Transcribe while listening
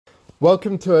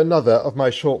Welcome to another of my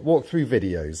short walkthrough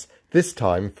videos, this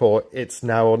time for It's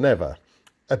Now or Never,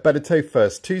 a Beneteau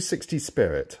First 260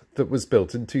 Spirit that was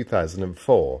built in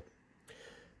 2004.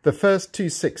 The First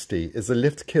 260 is a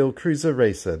lift-kill cruiser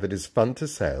racer that is fun to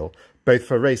sail, both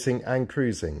for racing and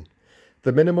cruising.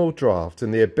 The minimal draft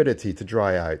and the ability to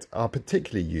dry out are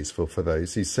particularly useful for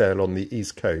those who sail on the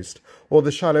East Coast or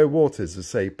the shallow waters of,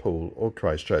 say, Poole or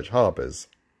Christchurch harbours.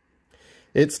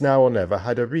 It's Now or Never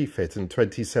had a refit in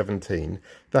 2017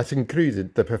 that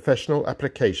included the professional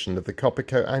application of the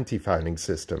Copico anti-fouling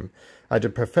system and a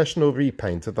professional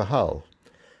repaint of the hull.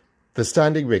 The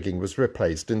standing rigging was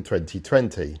replaced in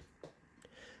 2020.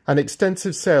 An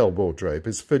extensive sail wardrobe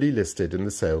is fully listed in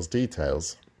the sales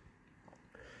details.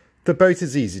 The boat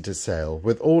is easy to sail,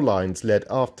 with all lines led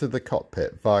aft to the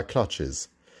cockpit via clutches.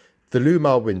 The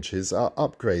Lumar winches are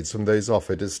upgrades from those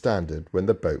offered as standard when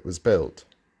the boat was built.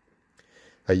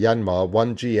 A Yanmar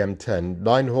 1GM10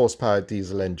 9 horsepower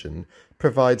diesel engine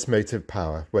provides motive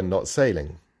power when not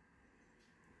sailing.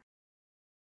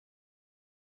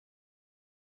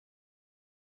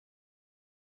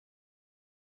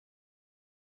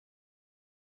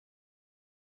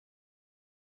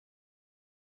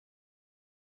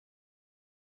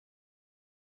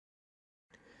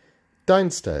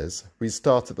 Downstairs, we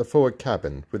start at the forward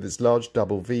cabin with its large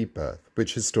double V berth,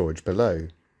 which has storage below.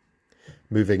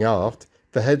 Moving aft,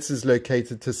 the heads is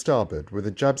located to starboard with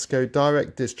a Jabsco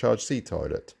direct discharge sea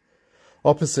toilet.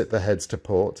 Opposite the heads to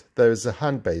port, there is a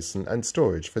hand basin and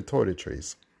storage for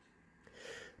toiletries.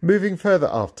 Moving further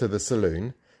aft to the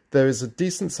saloon, there is a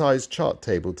decent-sized chart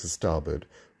table to starboard,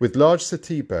 with large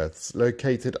settee berths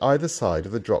located either side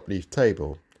of the drop leaf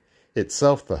table,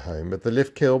 itself the home of the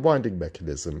lift-kill winding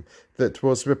mechanism that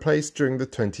was replaced during the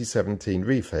 2017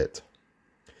 refit.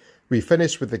 We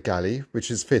finish with the galley, which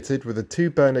is fitted with a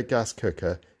 2-burner gas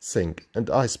cooker, sink and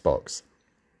icebox.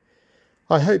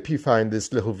 I hope you found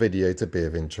this little video to be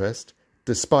of interest,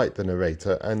 despite the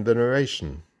narrator and the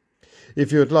narration.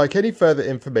 If you would like any further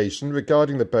information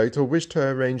regarding the boat or wish to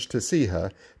arrange to see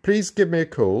her, please give me a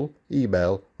call,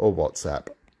 email or WhatsApp.